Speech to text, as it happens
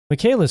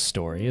Mikaela's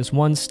story is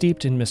one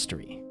steeped in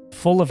mystery,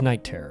 full of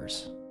night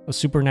terrors, a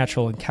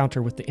supernatural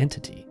encounter with the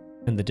entity,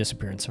 and the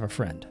disappearance of a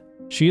friend.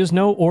 She is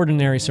no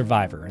ordinary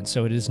survivor, and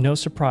so it is no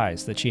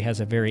surprise that she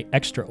has a very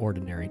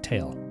extraordinary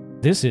tale.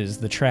 This is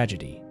the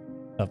Tragedy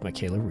of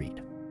Mikaela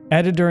Reid.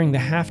 Added during the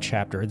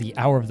half-chapter, The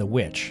Hour of the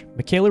Witch,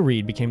 Mikaela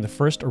Reid became the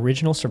first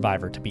original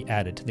survivor to be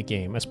added to the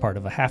game as part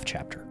of a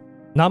half-chapter.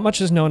 Not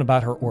much is known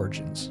about her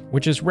origins,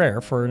 which is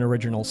rare for an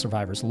original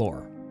survivor's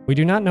lore. We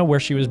do not know where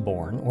she was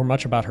born or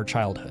much about her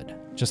childhood,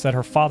 just that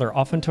her father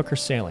often took her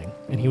sailing,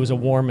 and he was a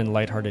warm and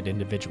lighthearted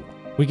individual.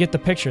 We get the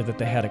picture that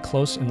they had a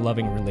close and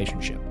loving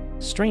relationship.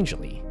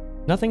 Strangely,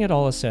 nothing at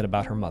all is said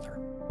about her mother,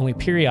 only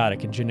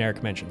periodic and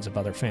generic mentions of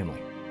other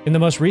family. In the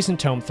most recent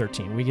Tome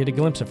 13, we get a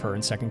glimpse of her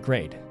in 2nd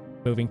grade,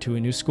 moving to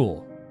a new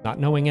school, not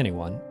knowing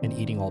anyone, and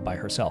eating all by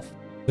herself.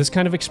 This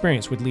kind of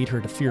experience would lead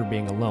her to fear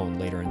being alone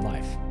later in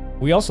life.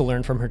 We also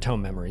learn from her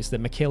Tome memories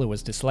that Mikaela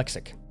was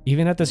dyslexic.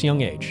 Even at this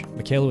young age,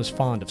 Mikaela was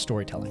fond of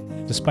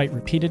storytelling, despite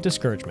repeated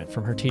discouragement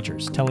from her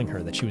teachers telling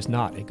her that she was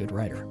not a good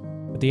writer.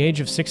 At the age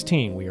of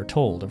 16, we are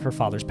told of her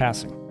father's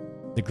passing.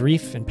 The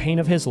grief and pain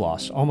of his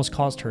loss almost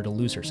caused her to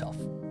lose herself,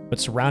 but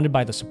surrounded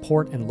by the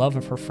support and love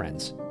of her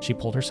friends, she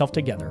pulled herself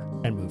together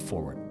and moved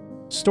forward.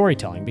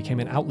 Storytelling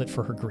became an outlet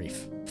for her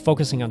grief,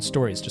 focusing on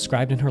stories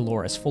described in her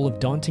lore as full of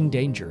daunting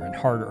danger and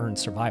hard-earned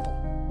survival.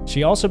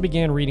 She also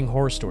began reading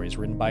horror stories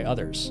written by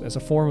others as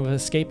a form of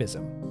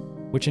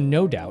escapism, which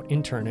no doubt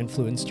in turn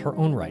influenced her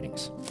own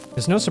writings.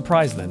 It's no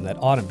surprise then that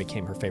autumn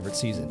became her favorite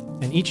season,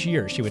 and each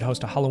year she would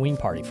host a Halloween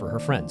party for her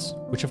friends,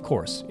 which of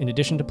course, in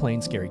addition to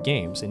playing scary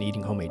games and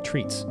eating homemade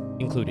treats,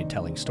 included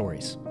telling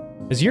stories.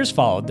 As years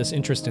followed, this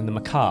interest in the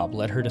macabre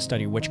led her to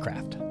study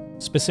witchcraft,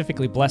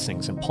 specifically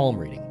blessings and palm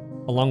reading,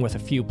 along with a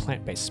few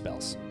plant-based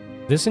spells.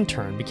 This in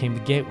turn became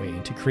the gateway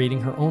into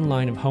creating her own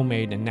line of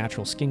homemade and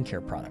natural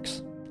skincare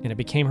products, and it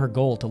became her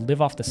goal to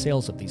live off the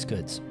sales of these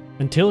goods.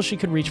 Until she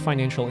could reach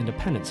financial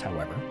independence,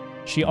 however,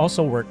 she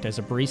also worked as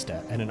a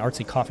barista at an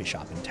artsy coffee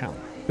shop in town.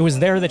 It was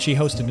there that she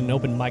hosted an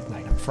open mic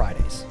night on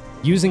Fridays,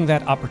 using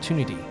that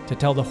opportunity to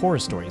tell the horror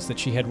stories that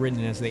she had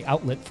written as the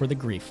outlet for the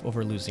grief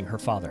over losing her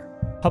father.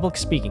 Public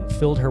speaking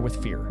filled her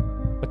with fear,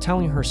 but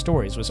telling her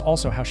stories was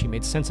also how she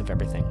made sense of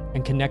everything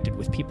and connected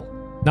with people.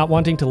 Not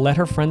wanting to let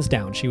her friends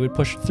down, she would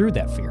push through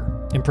that fear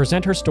and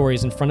present her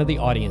stories in front of the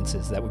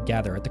audiences that would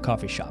gather at the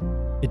coffee shop.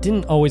 It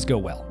didn't always go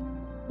well.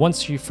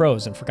 Once she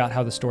froze and forgot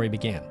how the story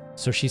began,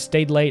 so she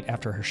stayed late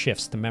after her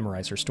shifts to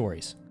memorize her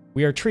stories.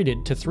 We are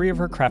treated to 3 of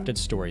her crafted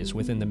stories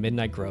within the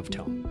Midnight Grove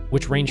tome,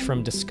 which range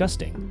from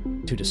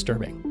disgusting to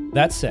disturbing.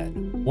 That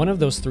said, one of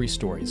those 3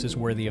 stories is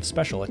worthy of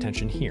special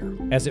attention here,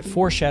 as it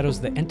foreshadows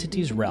the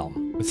entity's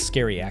realm with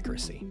scary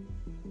accuracy.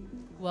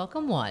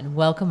 Welcome one,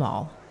 welcome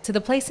all, to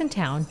the place in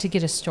town to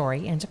get a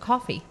story and a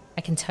coffee.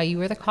 I can tell you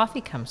where the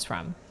coffee comes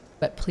from,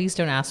 but please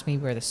don't ask me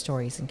where the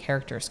stories and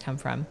characters come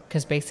from,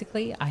 because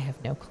basically I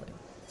have no clue.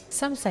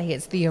 Some say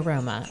it's the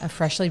aroma of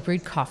freshly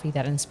brewed coffee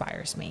that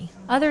inspires me.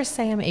 Others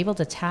say I'm able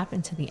to tap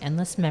into the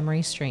endless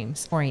memory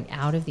streams pouring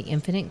out of the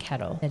infinite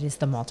kettle that is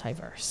the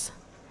multiverse.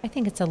 I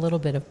think it's a little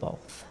bit of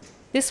both.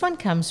 This one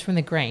comes from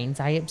the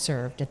grains I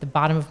observed at the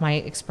bottom of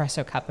my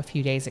espresso cup a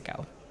few days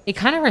ago. It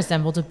kind of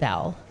resembled a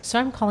bell, so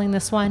I'm calling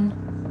this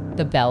one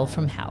the Bell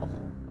from Hell.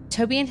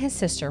 Toby and his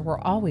sister were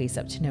always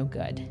up to no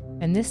good,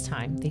 and this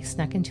time they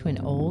snuck into an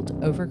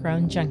old,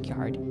 overgrown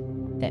junkyard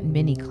that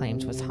many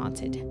claimed was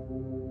haunted.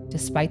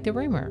 Despite the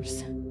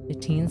rumors, the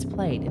teens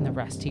played in the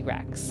rusty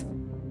wrecks,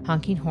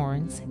 honking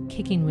horns,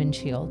 kicking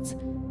windshields,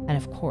 and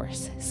of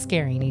course,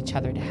 scaring each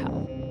other to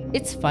hell.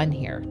 "It's fun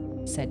here,"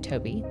 said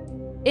Toby.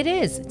 "It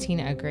is,"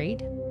 Tina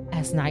agreed.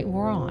 As night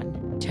wore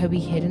on, Toby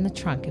hid in the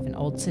trunk of an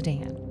old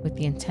sedan with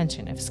the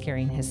intention of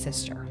scaring his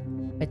sister.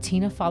 But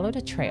Tina followed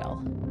a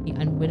trail he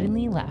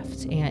unwittingly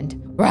left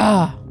and,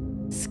 rah,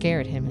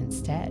 scared him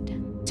instead.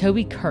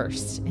 Toby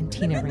cursed and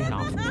Tina ran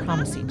off,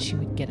 promising she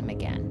would get him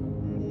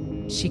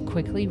again. She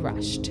quickly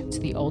rushed to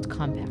the old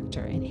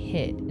compactor and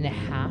hid in a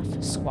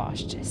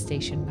half-squashed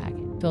station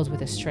wagon filled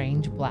with a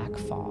strange black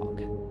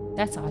fog.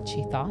 That's odd,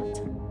 she thought,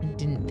 and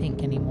didn't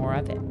think any more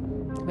of it.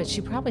 But she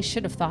probably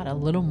should have thought a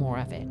little more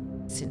of it,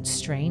 since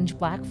strange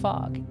black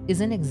fog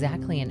isn't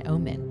exactly an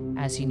omen,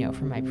 as you know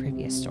from my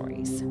previous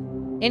stories.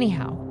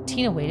 Anyhow,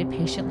 Tina waited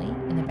patiently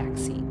in the back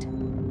seat.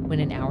 When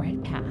an hour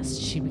had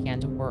passed, she began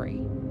to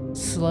worry.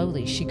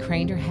 Slowly, she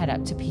craned her head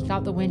up to peek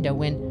out the window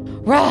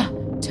when, rah!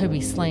 Toby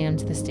slammed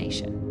the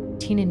station.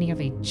 Tina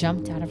nearly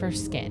jumped out of her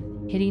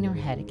skin, hitting her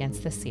head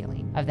against the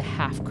ceiling of the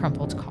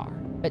half-crumpled car.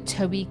 But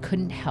Toby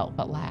couldn't help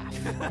but laugh,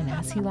 and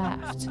as he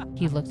laughed,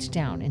 he looked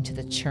down into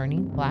the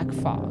churning black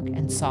fog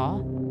and saw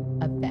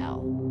a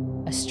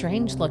bell. A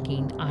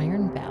strange-looking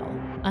iron bell,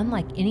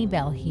 unlike any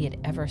bell he had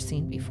ever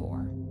seen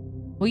before.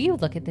 "Will you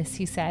look at this?"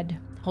 he said,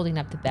 holding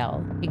up the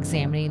bell,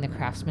 examining the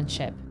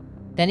craftsmanship.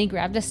 Then he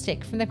grabbed a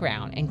stick from the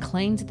ground and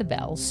clanged the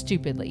bell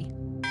stupidly.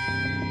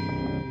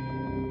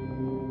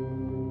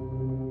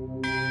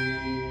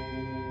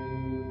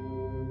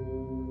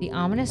 The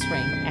ominous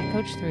ring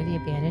echoed through the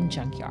abandoned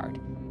junkyard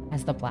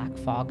as the black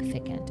fog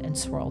thickened and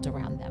swirled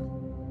around them.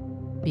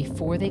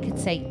 Before they could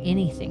say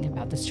anything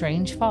about the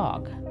strange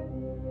fog,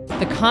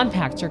 the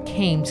compactor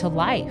came to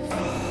life.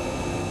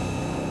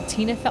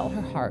 Tina felt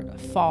her heart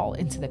fall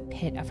into the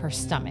pit of her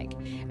stomach,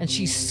 and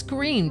she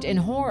screamed in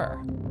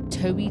horror.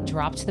 Toby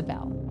dropped the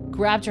bell,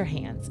 grabbed her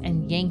hands,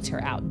 and yanked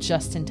her out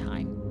just in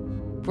time.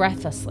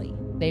 Breathlessly,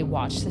 they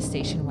watched the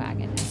station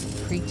wagon as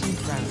it creaked and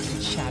groaned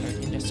and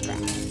shattered into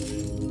scraps.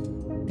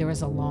 There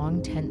was a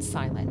long, tense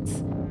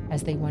silence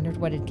as they wondered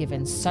what had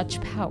given such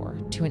power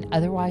to an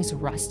otherwise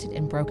rusted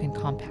and broken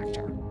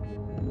compactor.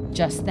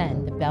 Just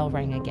then, the bell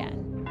rang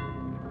again.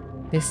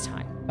 This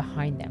time,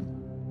 behind them,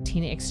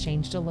 Tina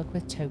exchanged a look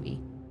with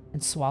Toby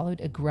and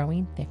swallowed a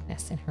growing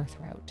thickness in her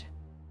throat.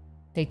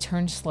 They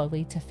turned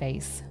slowly to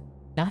face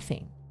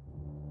nothing.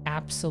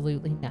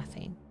 Absolutely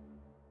nothing.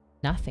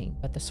 Nothing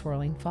but the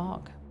swirling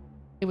fog.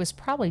 It was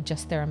probably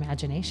just their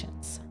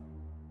imaginations.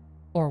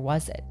 Or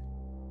was it?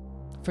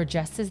 For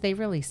just as they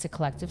released a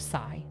collective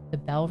sigh, the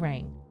bell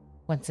rang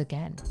once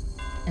again,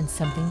 and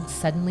something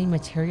suddenly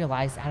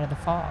materialized out of the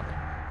fog.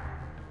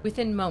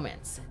 Within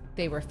moments,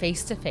 they were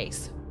face to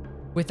face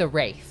with a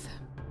wraith.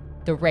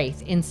 The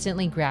wraith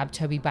instantly grabbed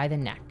Toby by the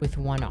neck with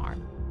one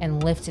arm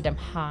and lifted him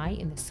high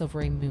in the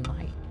silvery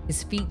moonlight,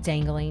 his feet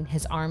dangling,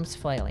 his arms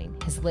flailing,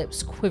 his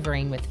lips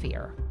quivering with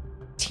fear.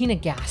 Tina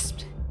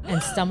gasped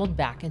and stumbled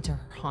back into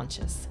her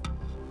haunches.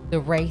 The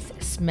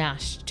wraith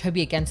smashed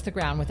Toby against the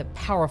ground with a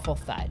powerful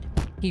thud.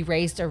 He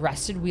raised a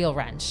rusted wheel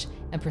wrench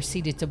and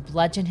proceeded to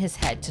bludgeon his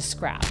head to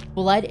scrap,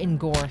 blood and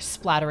gore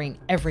splattering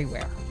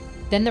everywhere.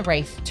 Then the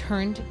wraith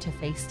turned to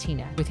face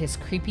Tina with his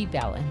creepy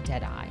bell and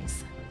dead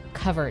eyes.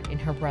 Covered in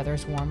her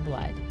brother's warm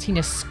blood,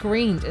 Tina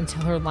screamed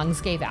until her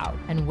lungs gave out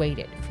and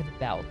waited for the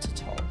bell to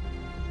toll.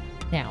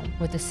 Now,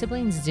 what the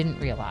siblings didn't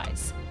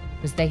realize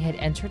was they had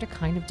entered a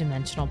kind of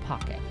dimensional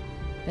pocket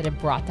that had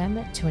brought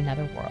them to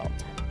another world.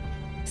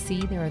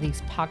 See, there are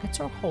these pockets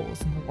or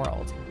holes in the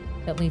world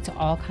that lead to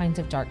all kinds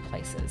of dark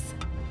places.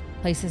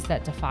 Places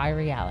that defy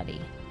reality.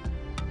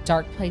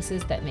 Dark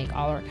places that make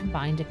all our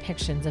combined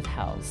depictions of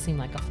hell seem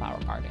like a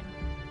flower garden.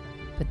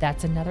 But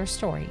that's another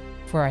story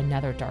for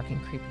another dark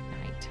and creepy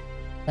night.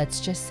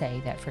 Let's just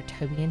say that for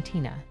Toby and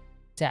Tina,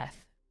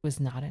 death was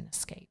not an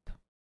escape.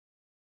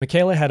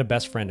 Mikaela had a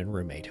best friend and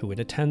roommate who would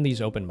attend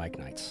these open mic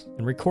nights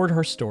and record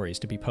her stories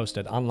to be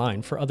posted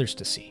online for others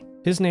to see.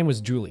 His name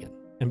was Julian,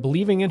 and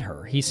believing in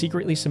her, he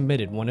secretly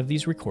submitted one of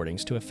these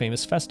recordings to a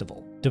famous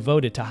festival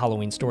devoted to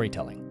Halloween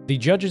storytelling. The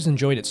judges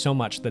enjoyed it so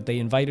much that they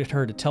invited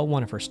her to tell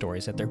one of her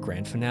stories at their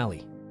grand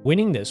finale.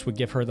 Winning this would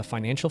give her the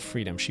financial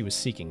freedom she was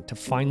seeking to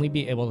finally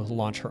be able to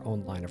launch her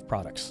own line of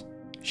products.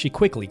 She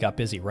quickly got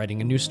busy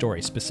writing a new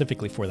story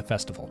specifically for the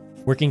festival.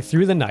 Working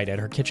through the night at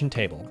her kitchen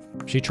table,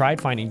 she tried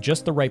finding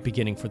just the right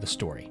beginning for the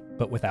story,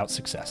 but without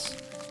success.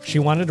 She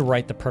wanted to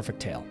write the perfect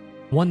tale,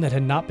 one that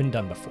had not been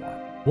done before,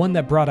 one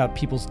that brought out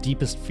people's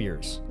deepest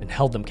fears and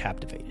held them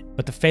captivated.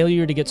 But the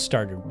failure to get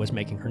started was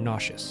making her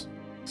nauseous.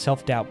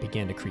 Self-doubt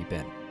began to creep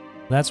in.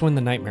 That's when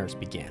the nightmares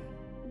began.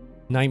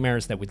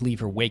 Nightmares that would leave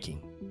her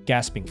waking,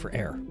 gasping for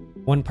air.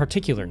 One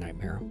particular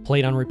nightmare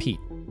played on repeat,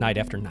 night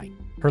after night.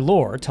 Her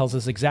lore tells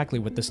us exactly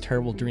what this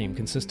terrible dream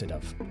consisted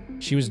of.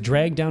 She was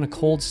dragged down a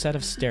cold set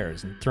of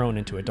stairs and thrown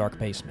into a dark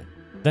basement.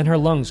 Then her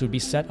lungs would be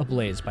set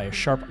ablaze by a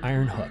sharp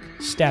iron hook,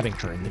 stabbing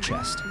her in the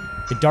chest.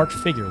 A dark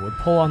figure would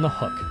pull on the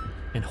hook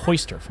and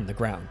hoist her from the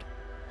ground,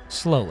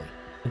 slowly,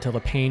 until the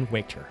pain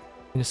waked her.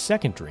 In a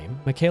second dream,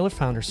 Mikaela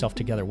found herself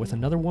together with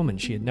another woman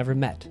she had never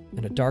met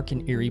in a dark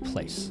and eerie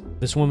place.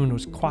 This woman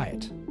was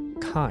quiet,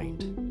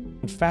 kind,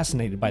 and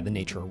fascinated by the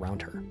nature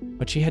around her,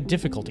 but she had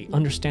difficulty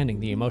understanding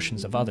the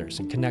emotions of others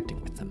and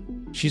connecting with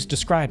them. She's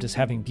described as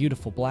having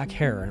beautiful black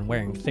hair and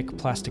wearing thick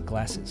plastic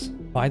glasses.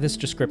 By this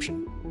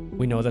description,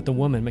 we know that the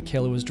woman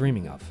Mikaela was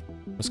dreaming of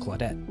was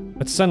Claudette.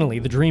 But suddenly,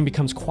 the dream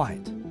becomes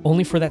quiet,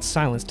 only for that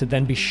silence to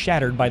then be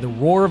shattered by the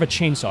roar of a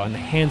chainsaw in the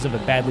hands of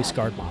a badly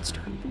scarred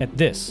monster. At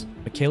this,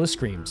 Mikaela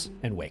screams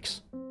and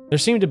wakes. There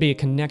seemed to be a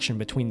connection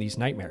between these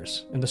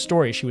nightmares and the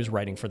story she was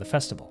writing for the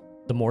festival.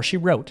 The more she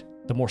wrote,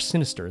 the more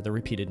sinister the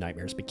repeated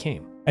nightmares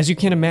became. As you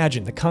can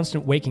imagine, the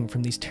constant waking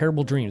from these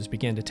terrible dreams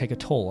began to take a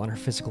toll on her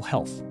physical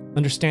health.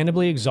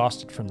 Understandably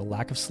exhausted from the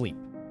lack of sleep,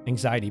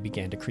 anxiety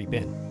began to creep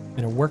in,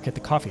 and her work at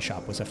the coffee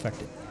shop was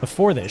affected.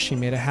 Before this, she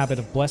made a habit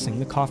of blessing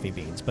the coffee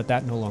beans, but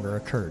that no longer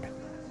occurred.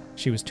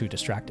 She was too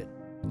distracted.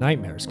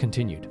 Nightmares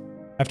continued.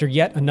 After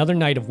yet another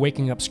night of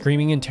waking up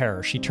screaming in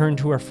terror, she turned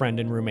to her friend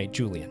and roommate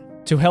Julian.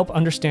 To help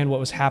understand what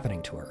was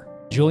happening to her,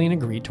 Julian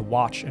agreed to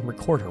watch and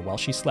record her while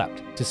she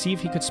slept to see if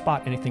he could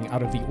spot anything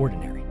out of the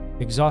ordinary.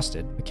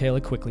 Exhausted,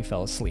 Mikaela quickly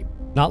fell asleep.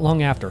 Not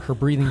long after, her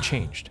breathing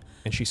changed,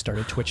 and she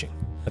started twitching.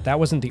 But that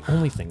wasn't the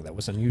only thing that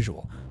was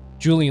unusual.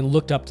 Julian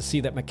looked up to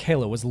see that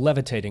Mikaela was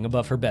levitating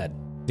above her bed.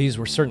 These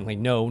were certainly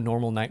no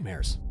normal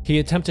nightmares. He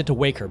attempted to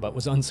wake her but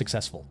was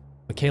unsuccessful.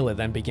 Mikaela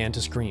then began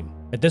to scream.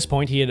 At this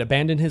point, he had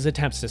abandoned his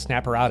attempts to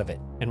snap her out of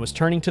it and was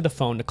turning to the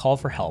phone to call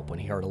for help when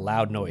he heard a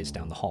loud noise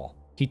down the hall.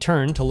 He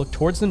turned to look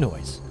towards the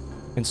noise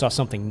and saw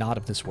something not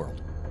of this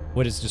world.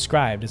 What is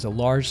described as a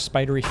large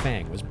spidery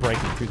fang was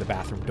breaking through the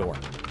bathroom door.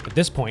 At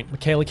this point,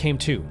 Mikaela came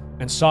to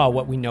and saw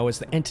what we know as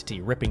the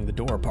entity ripping the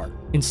door apart.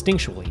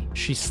 Instinctually,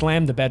 she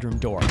slammed the bedroom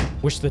door,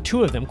 which the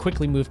two of them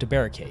quickly moved to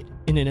barricade,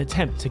 in an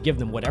attempt to give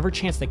them whatever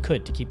chance they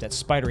could to keep that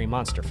spidery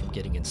monster from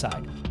getting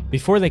inside.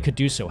 Before they could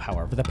do so,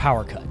 however, the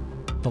power cut.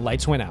 The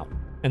lights went out,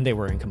 and they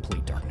were in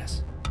complete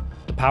darkness.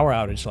 The power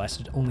outage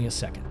lasted only a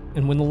second,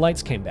 and when the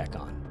lights came back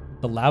on,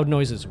 the loud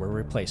noises were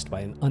replaced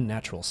by an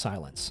unnatural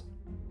silence.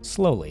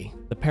 Slowly,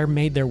 the pair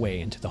made their way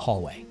into the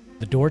hallway.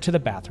 The door to the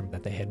bathroom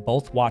that they had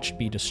both watched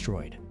be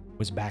destroyed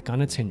was back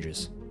on its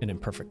hinges and in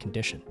perfect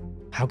condition.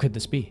 How could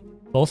this be?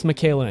 Both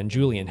Mikaela and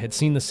Julian had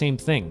seen the same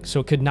thing, so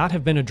it could not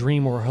have been a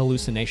dream or a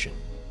hallucination.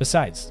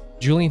 Besides,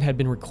 Julian had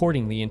been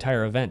recording the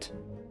entire event,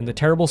 and the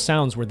terrible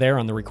sounds were there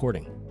on the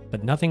recording,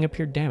 but nothing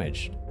appeared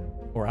damaged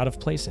or out of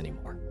place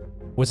anymore.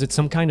 Was it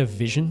some kind of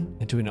vision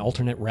into an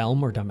alternate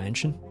realm or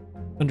dimension?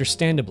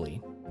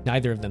 Understandably,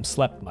 neither of them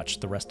slept much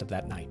the rest of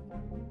that night.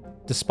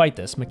 Despite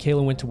this,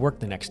 Mikaela went to work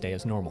the next day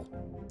as normal,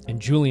 and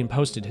Julian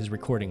posted his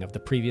recording of the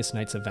previous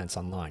night's events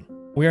online.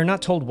 We are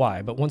not told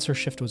why, but once her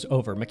shift was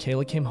over,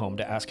 Mikaela came home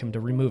to ask him to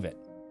remove it.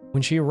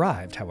 When she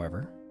arrived,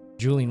 however,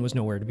 Julian was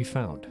nowhere to be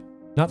found.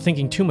 Not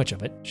thinking too much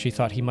of it, she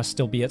thought he must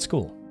still be at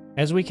school.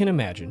 As we can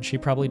imagine, she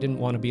probably didn't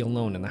want to be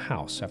alone in the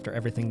house after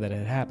everything that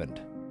had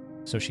happened,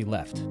 so she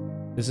left.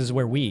 This is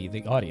where we,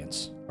 the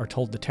audience, are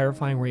told the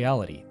terrifying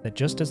reality that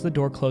just as the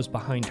door closed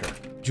behind her,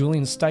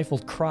 Julian's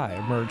stifled cry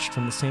emerged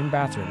from the same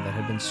bathroom that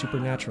had been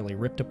supernaturally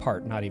ripped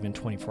apart not even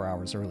 24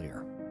 hours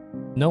earlier.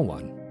 No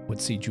one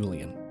would see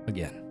Julian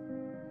again.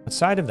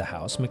 Outside of the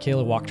house,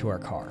 Mikaela walked to her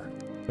car,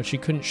 but she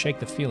couldn't shake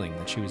the feeling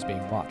that she was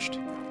being watched.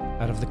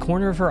 Out of the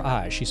corner of her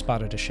eye, she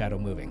spotted a shadow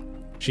moving.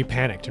 She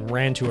panicked and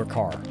ran to her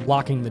car,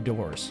 locking the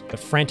doors, but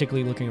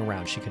frantically looking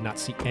around, she could not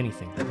see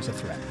anything that was a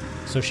threat.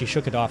 So she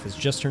shook it off as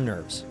just her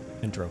nerves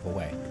and drove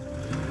away.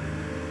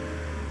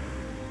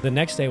 The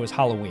next day was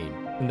Halloween,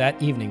 and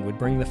that evening would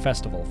bring the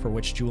festival for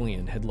which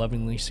Julian had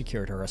lovingly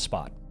secured her a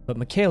spot. But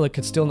Mikaela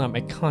could still not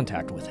make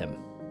contact with him,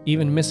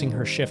 even missing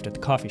her shift at the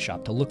coffee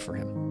shop to look for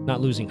him. Not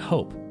losing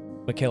hope,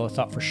 Mikaela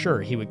thought for sure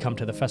he would come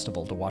to the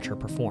festival to watch her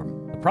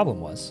perform. The problem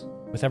was,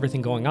 with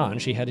everything going on,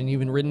 she hadn't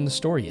even written the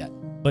story yet.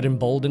 But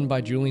emboldened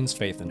by Julian's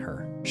faith in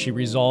her, she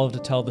resolved to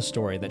tell the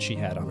story that she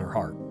had on her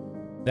heart.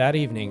 That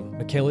evening,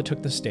 Mikaela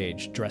took the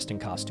stage dressed in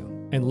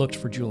costume and looked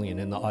for Julian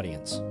in the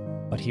audience,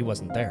 but he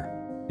wasn't there.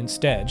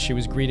 Instead, she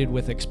was greeted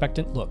with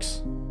expectant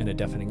looks and a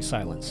deafening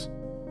silence.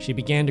 She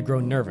began to grow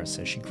nervous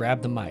as she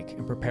grabbed the mic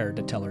and prepared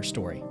to tell her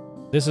story.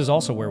 This is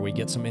also where we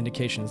get some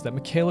indications that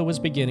Mikaela was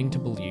beginning to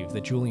believe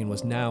that Julian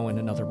was now in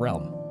another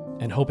realm,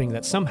 and hoping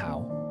that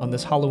somehow, on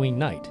this Halloween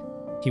night,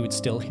 he would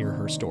still hear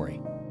her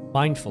story.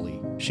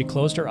 Mindfully, she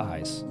closed her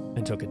eyes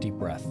and took a deep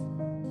breath.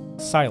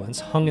 Silence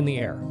hung in the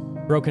air,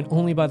 broken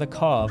only by the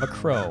caw of a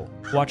crow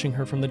watching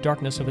her from the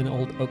darkness of an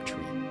old oak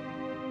tree.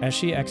 As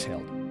she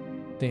exhaled,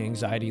 the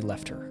anxiety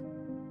left her.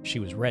 She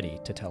was ready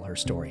to tell her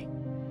story.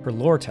 Her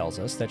lore tells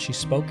us that she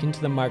spoke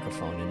into the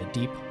microphone in a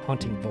deep,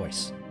 haunting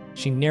voice.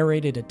 She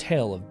narrated a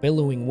tale of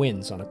billowing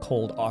winds on a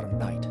cold autumn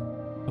night,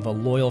 of a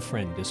loyal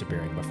friend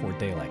disappearing before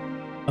daylight,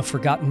 of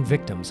forgotten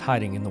victims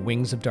hiding in the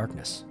wings of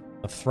darkness,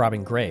 of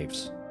throbbing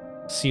graves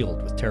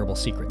sealed with terrible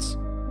secrets,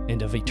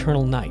 and of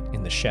eternal night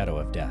in the shadow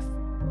of death.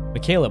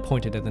 Mikaela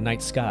pointed at the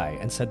night sky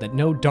and said that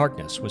no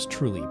darkness was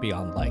truly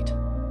beyond light.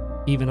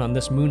 Even on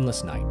this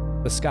moonless night,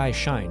 the sky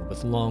shined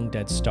with long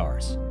dead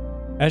stars.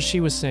 As she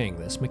was saying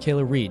this,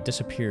 Mikaela Reid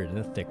disappeared in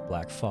a thick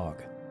black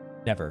fog,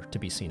 never to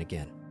be seen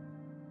again.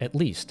 At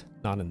least,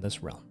 not in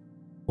this realm.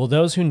 While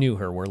those who knew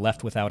her were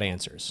left without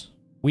answers,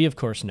 we of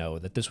course know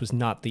that this was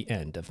not the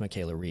end of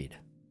Mikaela Reid.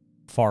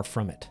 Far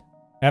from it.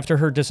 After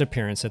her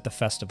disappearance at the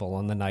festival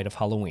on the night of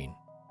Halloween,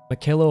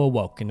 Mikaela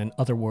awoke in an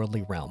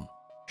otherworldly realm,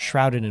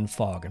 shrouded in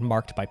fog and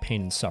marked by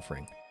pain and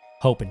suffering,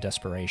 hope and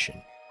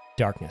desperation,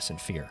 darkness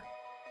and fear.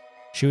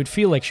 She would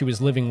feel like she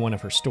was living one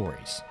of her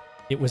stories.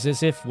 It was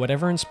as if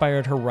whatever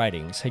inspired her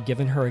writings had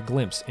given her a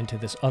glimpse into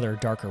this other,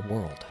 darker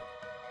world.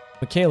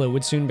 Mikaela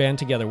would soon band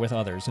together with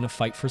others in a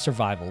fight for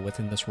survival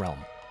within this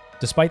realm.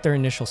 Despite their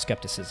initial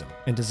skepticism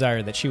and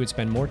desire that she would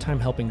spend more time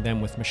helping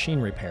them with machine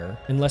repair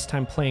and less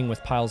time playing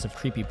with piles of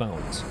creepy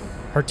bones,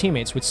 her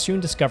teammates would soon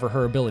discover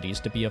her abilities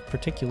to be of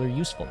particular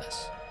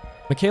usefulness.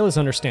 Mikaela's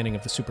understanding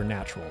of the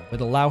supernatural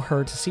would allow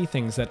her to see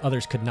things that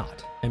others could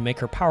not, and make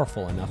her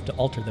powerful enough to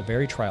alter the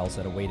very trials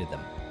that awaited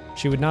them.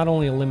 She would not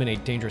only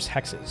eliminate dangerous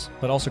hexes,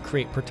 but also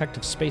create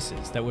protective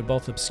spaces that would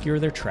both obscure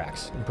their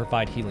tracks and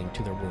provide healing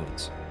to their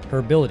wounds. Her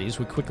abilities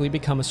would quickly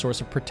become a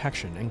source of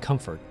protection and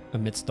comfort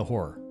amidst the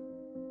horror.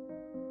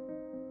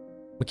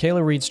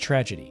 Mikaela Reid's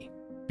tragedy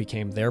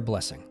became their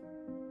blessing.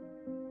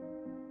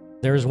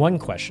 There is one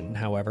question,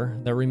 however,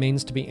 that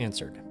remains to be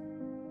answered.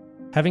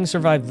 Having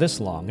survived this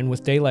long and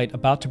with daylight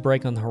about to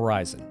break on the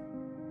horizon,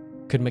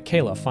 could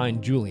Mikaela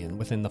find Julian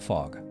within the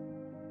fog?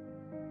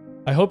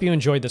 I hope you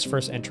enjoyed this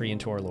first entry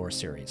into our lore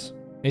series.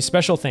 A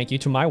special thank you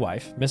to my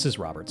wife, Mrs.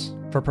 Roberts,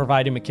 for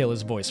providing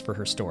Mikaela's voice for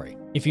her story.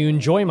 If you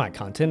enjoy my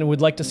content and would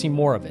like to see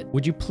more of it,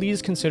 would you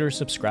please consider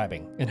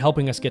subscribing and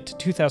helping us get to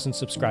 2,000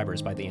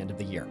 subscribers by the end of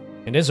the year.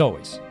 And as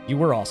always, you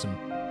were awesome,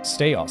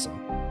 stay awesome,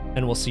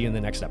 and we'll see you in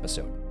the next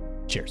episode.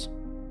 Cheers.